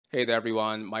Hey there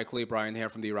everyone, Mychal Bryan here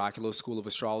from the Oraculos School of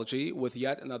Astrology with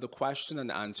yet another question and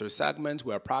answer segment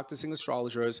where practicing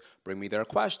astrologers bring me their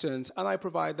questions and I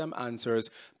provide them answers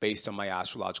based on my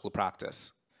astrological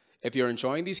practice. If you're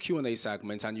enjoying these Q&A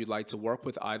segments and you'd like to work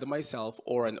with either myself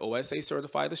or an OSA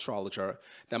certified astrologer,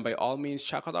 then by all means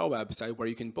check out our website where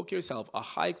you can book yourself a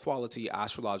high-quality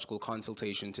astrological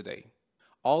consultation today.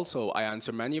 Also, I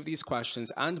answer many of these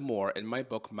questions and more in my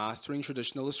book, Mastering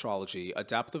Traditional Astrology, A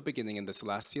Depth of Beginning in the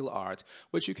Celestial Art,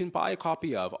 which you can buy a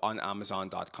copy of on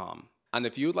Amazon.com. And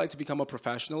if you'd like to become a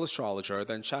professional astrologer,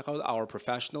 then check out our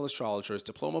Professional Astrologers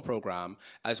Diploma program,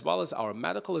 as well as our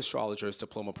Medical Astrologers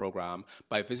Diploma program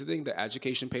by visiting the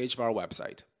education page of our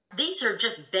website. These are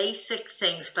just basic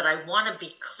things, but I want to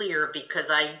be clear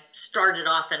because I started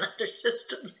off in other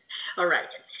systems. All right.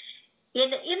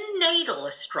 In natal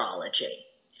astrology,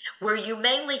 where you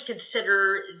mainly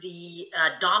consider the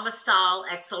domicile,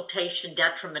 exaltation,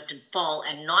 detriment, and fall,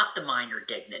 and not the minor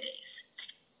dignities,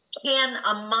 can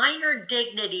a minor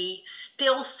dignity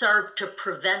still serve to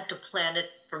prevent a planet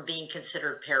from being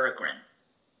considered peregrine?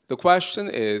 The question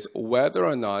is whether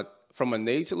or not, from a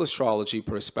natal astrology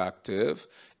perspective,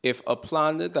 if a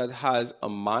planet that has a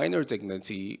minor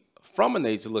dignity from a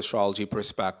natal astrology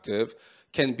perspective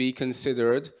can be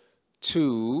considered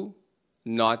to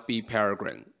not be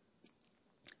peregrine.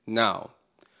 Now,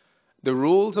 the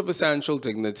rules of essential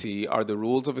dignity are the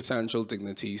rules of essential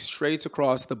dignity straight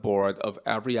across the board of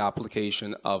every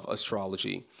application of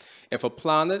astrology. If a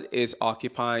planet is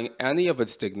occupying any of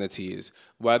its dignities,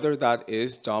 whether that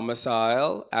is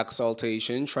domicile,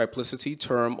 exaltation, triplicity,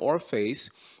 term, or face,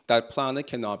 that planet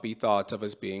cannot be thought of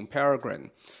as being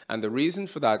peregrine. And the reason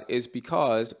for that is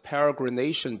because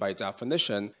peregrination, by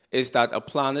definition, is that a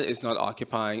planet is not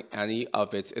occupying any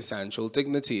of its essential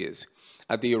dignities.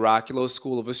 At the Oraculos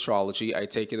School of Astrology, I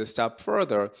take it a step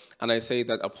further and I say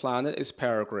that a planet is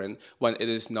peregrine when it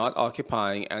is not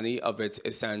occupying any of its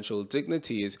essential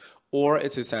dignities or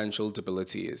its essential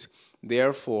debilities.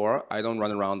 Therefore, I don't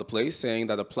run around the place saying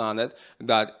that a planet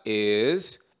that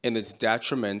is in its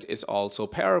detriment is also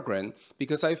peregrine,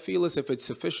 because I feel as if it's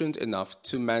sufficient enough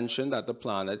to mention that the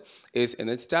planet is in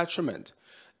its detriment.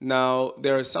 Now,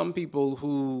 there are some people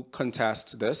who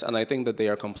contest this, and I think that they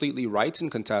are completely right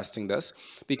in contesting this,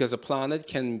 because a planet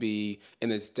can be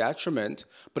in its detriment,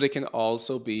 but it can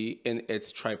also be in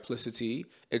its triplicity,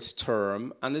 its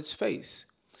term, and its face,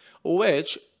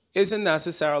 which isn't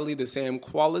necessarily the same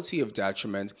quality of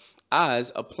detriment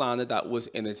as a planet that was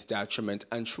in its detriment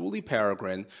and truly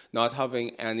peregrine, not having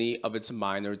any of its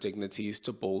minor dignities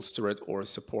to bolster it or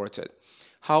support it.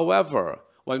 However,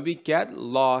 when we get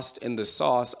lost in the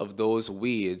sauce of those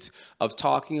weeds of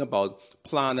talking about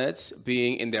planets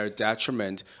being in their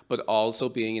detriment, but also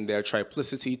being in their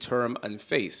triplicity, term, and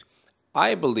face,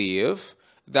 I believe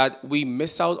that we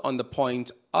miss out on the point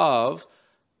of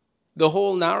the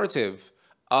whole narrative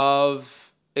of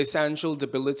essential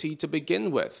debility to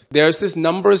begin with. There's this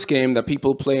numbers game that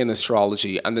people play in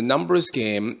astrology, and the numbers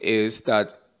game is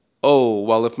that, oh,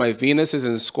 well, if my Venus is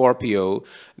in Scorpio,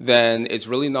 then it's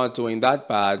really not doing that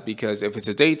bad, because if it's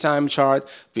a daytime chart,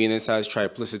 Venus has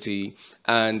triplicity,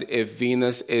 and if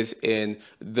Venus is in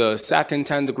the second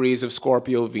 10 degrees of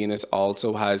Scorpio, Venus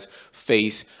also has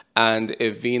face, and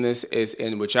if Venus is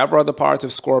in whichever other part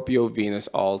of Scorpio, Venus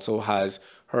also has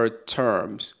her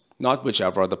terms. Not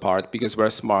whichever other part, because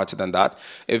we're smarter than that.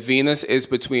 If Venus is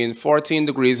between 14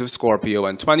 degrees of Scorpio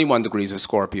and 21 degrees of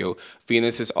Scorpio,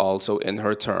 Venus is also in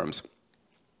her terms.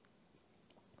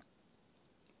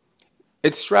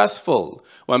 It's stressful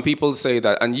when people say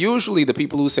that, and usually the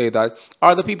people who say that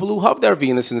are the people who have their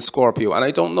Venus in Scorpio, and I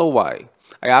don't know why.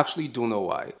 I actually do know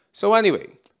why. So anyway,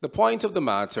 the point of the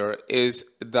matter is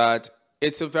that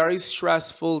it's a very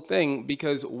stressful thing,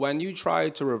 because when you try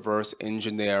to reverse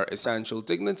engineer essential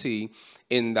dignity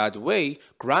in that way,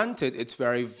 granted, it's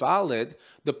very valid.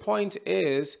 The point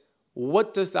is,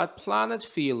 what does that planet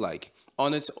feel like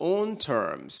on its own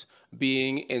terms,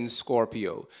 being in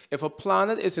Scorpio? If a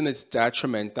planet is in its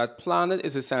detriment, that planet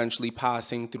is essentially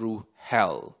passing through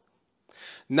hell.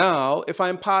 Now, if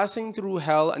I'm passing through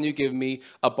hell and you give me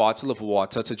a bottle of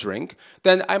water to drink,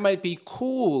 then I might be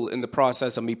cool in the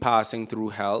process of me passing through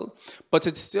hell, but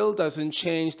it still doesn't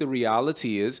change the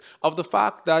realities of the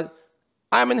fact that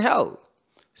I'm in hell.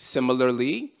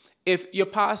 Similarly, if you're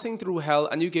passing through hell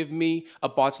and you give me a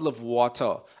bottle of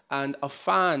water and a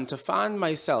fan to fan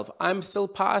myself, I'm still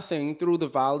passing through the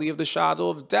valley of the shadow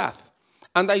of death.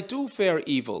 And I do fear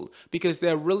evil because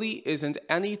there really isn't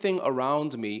anything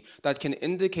around me that can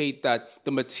indicate that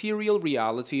the material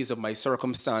realities of my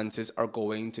circumstances are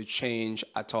going to change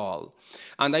at all.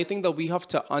 And I think that we have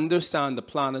to understand the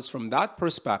planets from that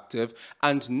perspective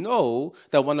and know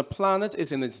that when a planet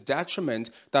is in its detriment,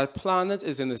 that planet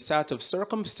is in a set of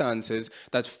circumstances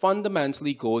that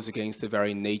fundamentally goes against the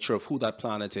very nature of who that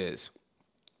planet is.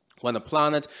 When a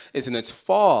planet is in its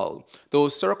fall,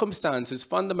 those circumstances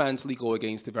fundamentally go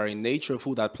against the very nature of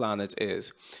who that planet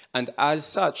is. And as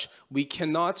such, we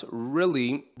cannot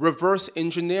really reverse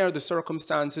engineer the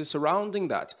circumstances surrounding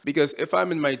that. Because if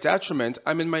I'm in my detriment,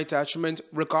 I'm in my detriment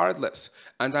regardless.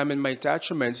 And I'm in my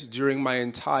detriment during my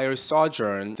entire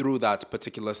sojourn through that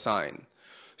particular sign.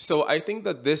 So I think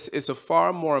that this is a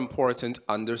far more important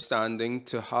understanding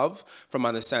to have from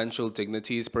an essential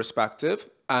dignities perspective.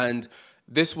 And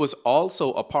this was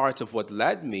also a part of what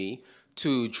led me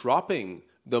to dropping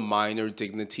the minor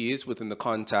dignities within the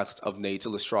context of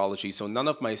natal astrology. So none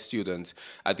of my students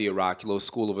at the Oraculos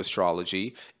School of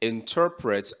Astrology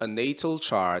interprets a natal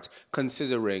chart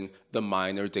considering the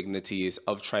minor dignities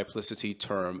of triplicity,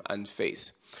 term, and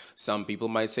face. Some people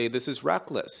might say this is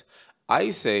reckless.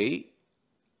 I say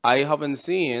I haven't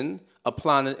seen a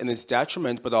planet in its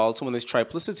detriment, but also in its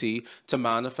triplicity, to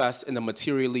manifest in a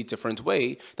materially different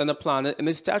way than a planet in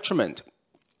its detriment.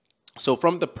 So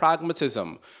from the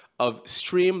pragmatism of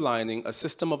streamlining a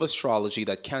system of astrology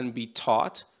that can be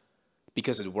taught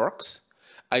because it works,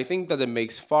 I think that it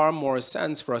makes far more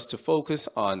sense for us to focus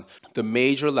on the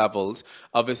major levels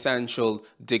of essential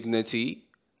dignity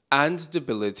and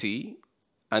debility.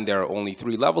 And there are only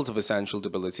 3 levels of essential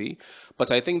debility.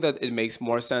 But I think that it makes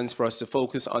more sense for us to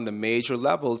focus on the major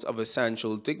levels of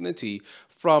essential dignity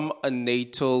from a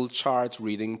natal chart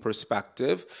reading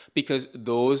perspective, because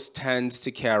those tend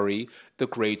to carry the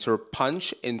greater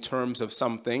punch in terms of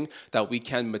something that we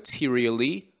can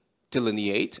materially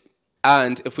delineate.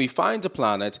 And if we find a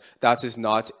planet that is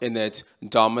not in its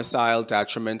domicile,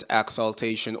 detriment,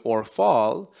 exaltation, or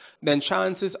fall, then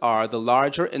chances are the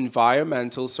larger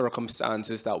environmental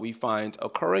circumstances that we find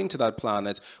occurring to that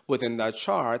planet within that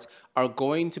chart are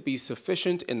going to be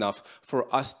sufficient enough for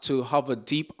us to have a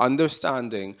deep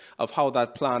understanding of how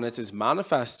that planet is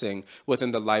manifesting within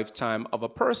the lifetime of a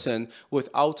person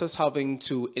without us having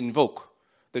to invoke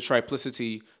the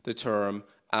triplicity, the term,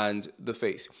 and the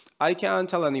face. I can't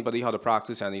tell anybody how to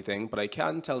practice anything, but I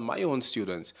can tell my own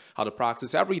students how to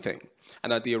practice everything.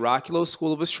 And at the Oraculos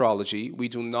School of Astrology, we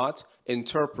do not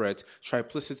interpret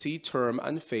triplicity, term,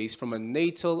 and face from a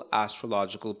natal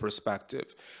astrological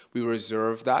perspective. We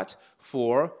reserve that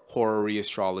for horary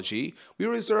astrology. We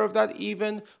reserve that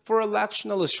even for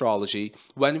electional astrology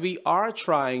when we are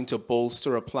trying to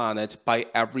bolster a planet by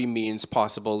every means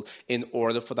possible in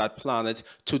order for that planet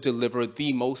to deliver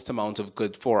the most amount of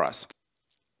good for us.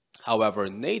 However,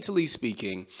 natally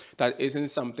speaking, that isn't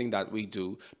something that we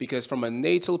do, because from a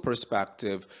natal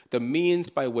perspective, the means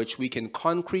by which we can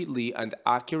concretely and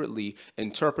accurately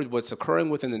interpret what's occurring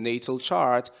within the natal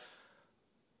chart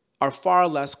are far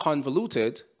less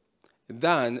convoluted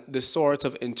than the sorts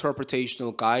of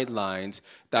interpretational guidelines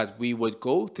that we would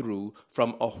go through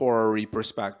from a horary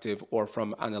perspective or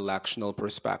from an electional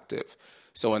perspective.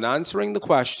 So in answering the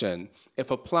question,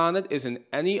 if a planet is in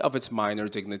any of its minor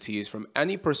dignities from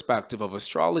any perspective of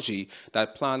astrology,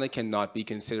 that planet cannot be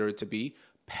considered to be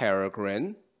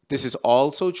peregrine. This is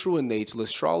also true in natal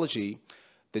astrology.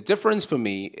 The difference for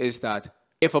me is that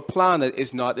if a planet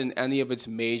is not in any of its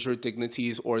major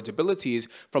dignities or debilities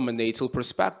from a natal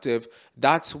perspective,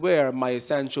 that's where my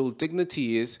essential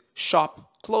dignities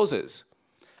shop closes.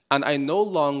 And I no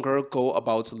longer go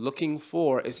about looking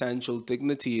for essential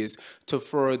dignities to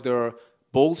further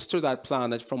bolster that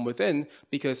planet from within,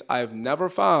 because I've never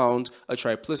found a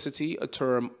triplicity, a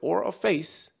term, or a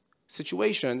face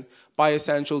situation by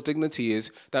essential dignities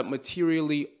that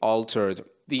materially altered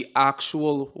the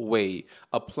actual way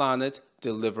a planet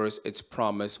delivers its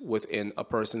promise within a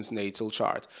person's natal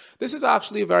chart. This is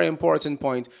actually a very important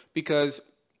point, because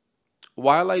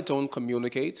while I don't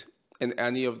communicate in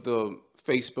any of the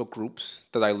Facebook groups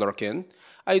that I lurk in,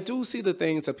 I do see the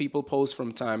things that people post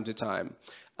from time to time.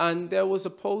 And there was a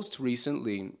post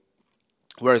recently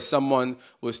where someone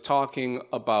was talking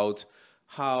about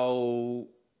how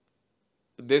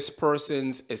this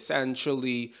person's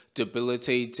essentially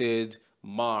debilitated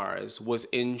Mars was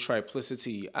in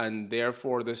triplicity, and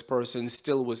therefore this person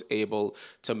still was able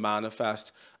to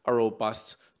manifest a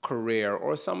robust career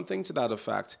or something to that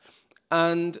effect.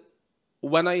 And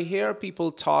when I hear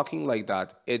people talking like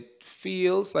that, it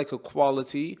feels like a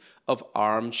quality of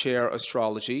armchair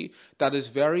astrology that is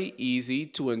very easy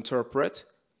to interpret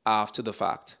after the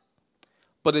fact.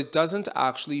 but it doesn't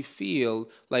actually feel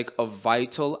like a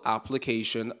vital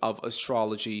application of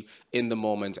astrology in the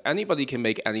moment. Anybody can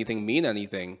make anything mean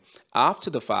anything after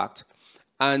the fact,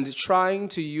 and trying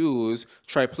to use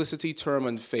triplicity, term,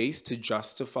 and face to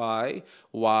justify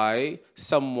why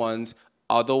someone's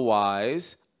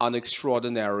otherwise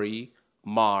unextraordinary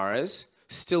Mars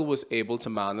still was able to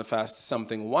manifest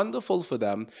something wonderful for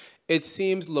them, it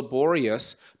seems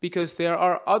laborious because there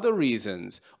are other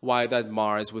reasons why that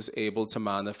Mars was able to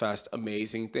manifest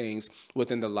amazing things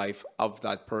within the life of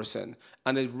that person.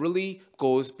 And it really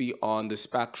goes beyond the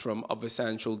spectrum of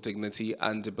essential dignity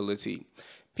and ability.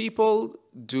 People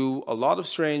do a lot of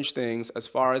strange things as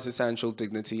far as essential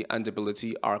dignity and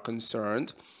ability are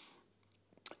concerned.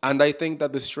 And I think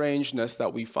that the strangeness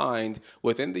that we find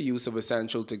within the use of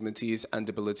essential dignities and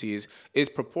abilities is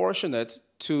proportionate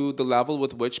to the level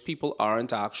with which people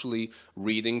aren't actually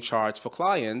reading charts for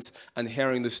clients and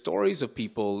hearing the stories of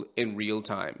people in real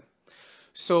time.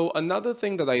 So another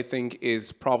thing that I think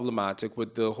is problematic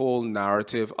with the whole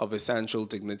narrative of essential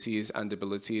dignities and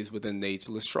abilities within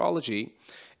natal astrology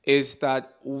is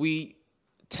that we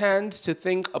tend to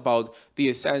think about the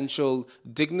essential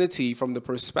dignity from the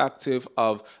perspective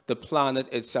of the planet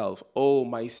itself. Oh,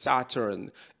 my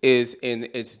Saturn is in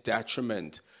its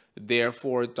detriment,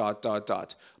 therefore ...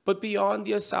 But beyond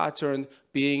your Saturn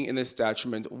being in its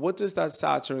detriment, what does that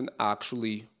Saturn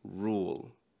actually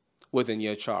rule within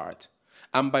your chart?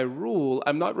 And by rule,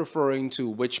 I'm not referring to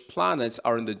which planets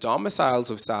are in the domiciles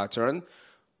of Saturn.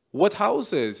 What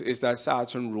houses is that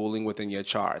Saturn ruling within your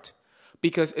chart?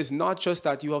 Because it's not just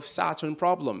that you have Saturn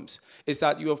problems, it's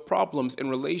that you have problems in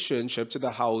relationship to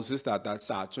the houses that that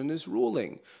Saturn is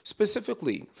ruling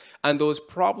specifically. And those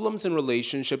problems in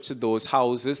relationship to those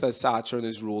houses that Saturn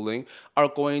is ruling are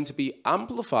going to be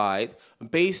amplified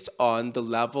based on the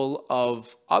level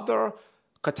of other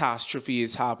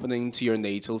catastrophes happening to your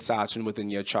natal Saturn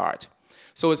within your chart.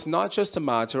 So it's not just a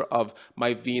matter of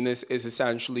my Venus is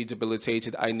essentially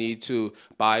debilitated, I need to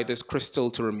buy this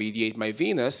crystal to remediate my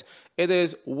Venus. It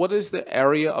is, what is the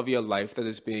area of your life that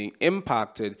is being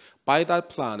impacted by that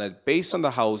planet based on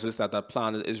the houses that that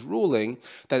planet is ruling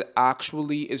that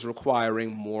actually is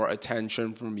requiring more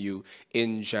attention from you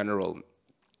in general.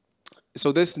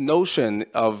 So this notion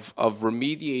of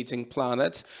remediating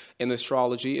planets in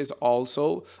astrology is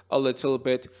also a little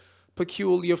bit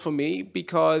peculiar for me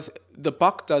because the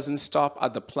buck doesn't stop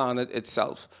at the planet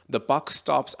itself. The buck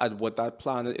stops at what that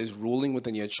planet is ruling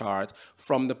within your chart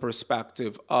from the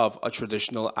perspective of a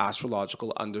traditional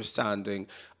astrological understanding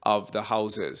of the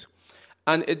houses.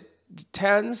 And it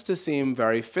tends to seem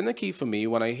very finicky for me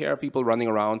when I hear people running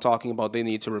around talking about they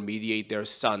need to remediate their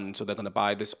sun, so they're going to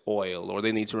buy this oil, or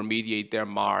they need to remediate their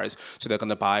Mars, so they're going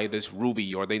to buy this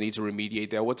ruby, or they need to remediate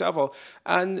their whatever.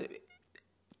 And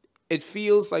it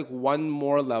feels like one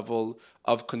more level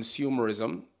of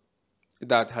consumerism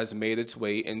that has made its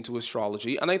way into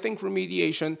astrology. And I think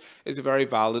remediation is a very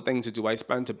valid thing to do. I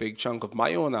spent a big chunk of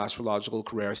my own astrological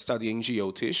career studying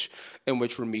Jyotish, in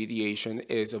which remediation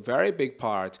is a very big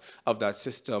part of that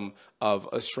system of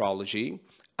astrology.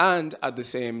 And at the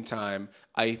same time,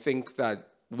 I think that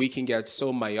we can get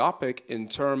so myopic in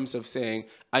terms of saying,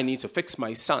 I need to fix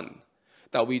my sun,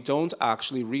 that we don't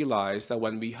actually realize that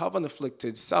when we have an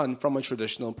afflicted sun from a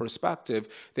traditional perspective,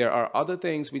 there are other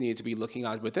things we need to be looking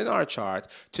at within our chart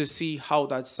to see how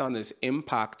that sun is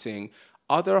impacting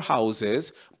other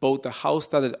houses, both the house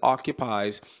that it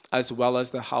occupies as well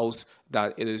as the house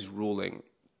that it is ruling.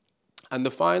 And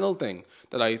the final thing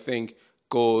that I think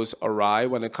goes awry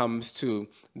when it comes to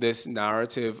this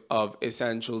narrative of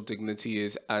essential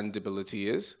dignities and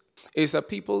debilities is that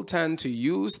people tend to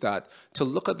use that to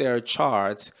look at their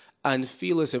charts and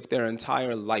feel as if their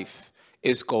entire life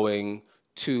is going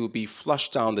to be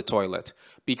flushed down the toilet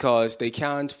because they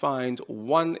can't find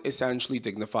one essentially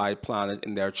dignified planet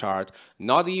in their chart,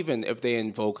 not even if they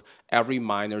invoke every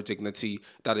minor dignity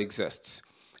that exists.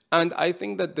 And I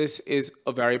think that this is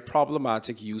a very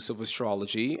problematic use of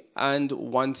astrology. And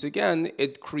once again,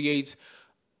 it creates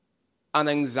an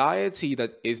anxiety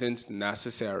that isn't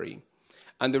necessary.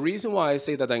 And the reason why I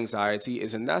say that anxiety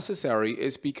isn't necessary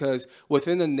is because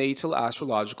within a natal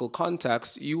astrological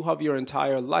context, you have your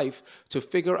entire life to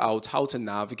figure out how to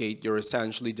navigate your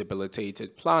essentially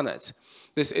debilitated planet.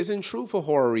 This isn't true for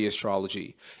horary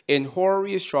astrology. In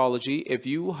horary astrology, if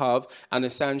you have an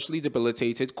essentially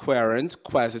debilitated querent,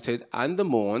 querceted, and the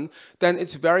moon, then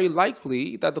it's very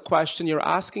likely that the question you're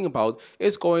asking about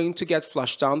is going to get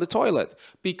flushed down the toilet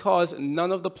because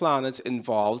none of the planets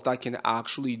involved that can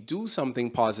actually do something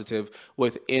anything positive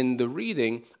within the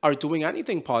reading are doing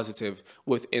anything positive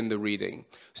within the reading.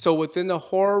 So within a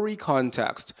horary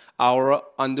context, our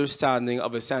understanding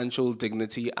of essential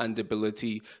dignity and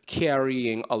ability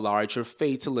carrying a larger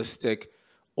fatalistic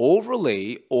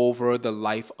overlay over the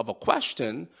life of a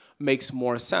question makes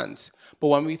more sense. But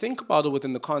when we think about it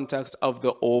within the context of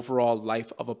the overall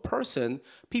life of a person,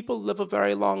 people live a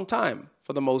very long time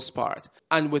for the most part.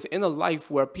 And within a life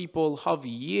where people have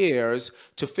years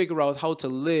to figure out how to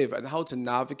live and how to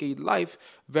navigate life,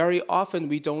 very often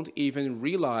we don't even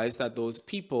realize that those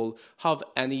people have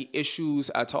any issues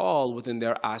at all within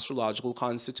their astrological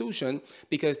constitution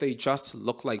because they just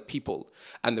look like people.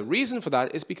 And the reason for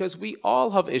that is because we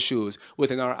all have issues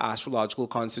within our astrological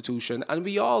constitution and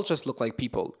we all just look like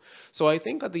people. So I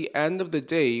think at the end of the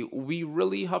day, we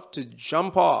really have to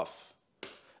jump off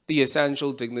the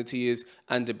essential dignities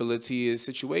and abilities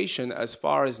situation as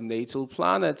far as natal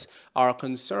planets are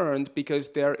concerned, because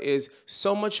there is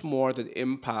so much more that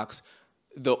impacts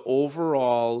the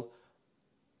overall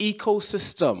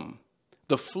ecosystem,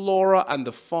 the flora and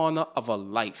the fauna of a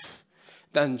life,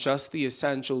 than just the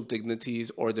essential dignities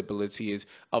or abilities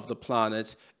of the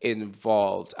planet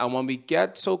involved. And when we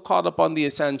get so caught up on the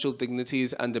essential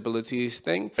dignities and abilities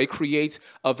thing, it creates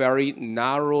a very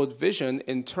narrowed vision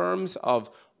in terms of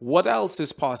what else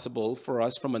is possible for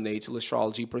us from a natal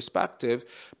astrology perspective,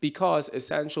 because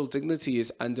essential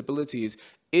dignities and abilities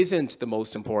isn't the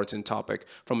most important topic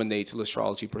from a natal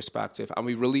astrology perspective. And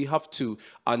we really have to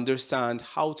understand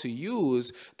how to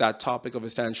use that topic of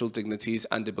essential dignities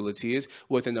and abilities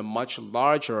within a much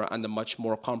larger and a much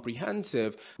more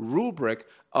comprehensive rubric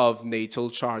of natal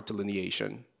chart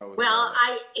delineation. Well,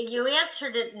 you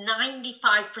answered it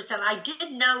 95%. I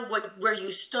didn't know where you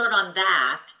stood on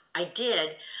that. I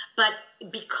did, but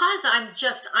because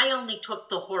I only took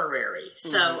the horary,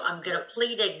 so I'm going to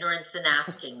plead ignorance in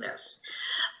asking this.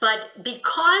 But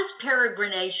because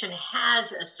peregrination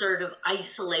has a sort of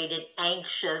isolated,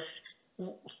 anxious,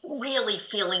 really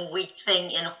feeling weak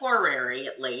thing in horary,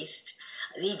 at least,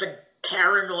 even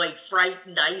paranoid,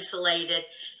 frightened, isolated,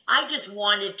 I just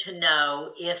wanted to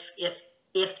know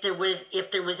if there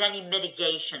was any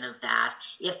mitigation of that,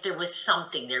 if there was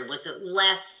something, there was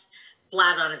less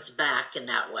flat on its back in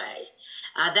that way.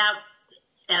 That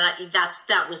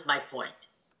was my point.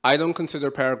 I don't consider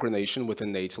peregrination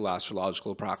within natal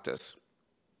astrological practice.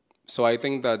 So I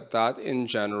think that in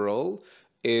general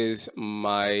is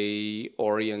my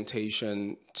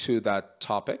orientation to that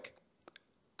topic.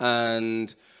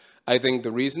 And I think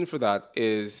the reason for that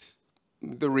is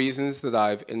the reasons that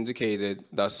I've indicated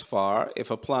thus far. If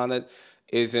a planet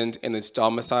isn't in its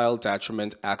domicile,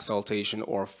 detriment, exaltation,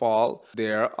 or fall,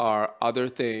 there are other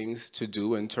things to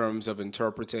do in terms of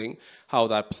interpreting how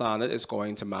that planet is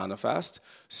going to manifest.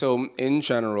 So in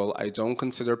general, I don't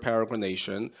consider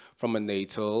peregrination from a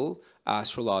natal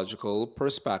astrological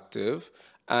perspective,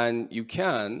 and you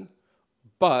can,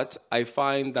 but I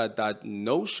find that that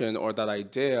notion or that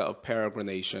idea of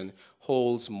peregrination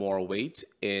holds more weight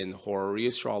in horary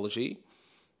astrology,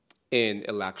 in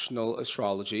electional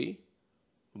astrology,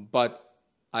 but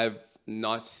I've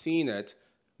not seen it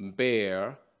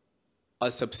bear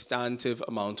a substantive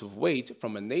amount of weight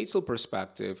from a natal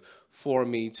perspective for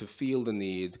me to feel the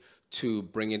need to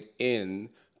bring it in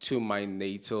to my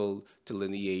natal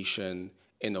delineation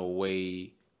in a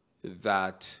way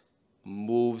that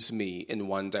moves me in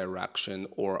one direction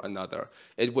or another.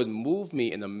 It would move me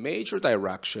in a major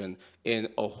direction in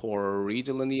a horary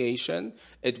delineation.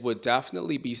 It would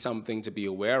definitely be something to be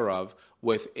aware of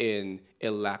within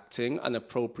electing an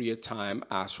appropriate time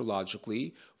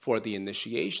astrologically for the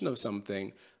initiation of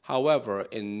something. However,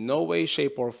 in no way,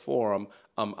 shape, or form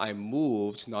I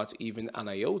moved, not even an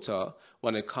iota,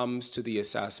 when it comes to the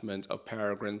assessment of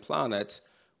peregrine planets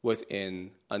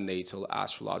within a natal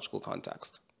astrological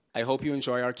context. I hope you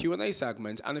enjoy our Q&A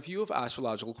segment, and if you have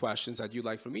astrological questions that you'd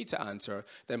like for me to answer,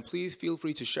 then please feel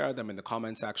free to share them in the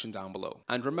comment section down below.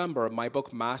 And remember, my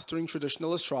book, Mastering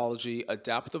Traditional Astrology, A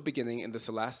Depth of Beginning in the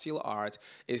Celestial Art,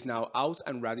 is now out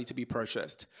and ready to be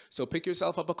purchased. So pick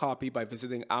yourself up a copy by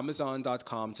visiting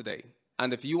Amazon.com today.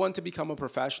 And if you want to become a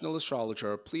professional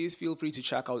astrologer, please feel free to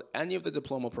check out any of the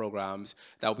diploma programs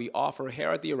that we offer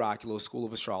here at the Oraculos School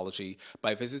of Astrology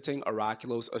by visiting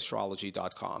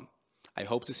oraculosastrology.com. I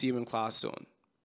hope to see you in class soon.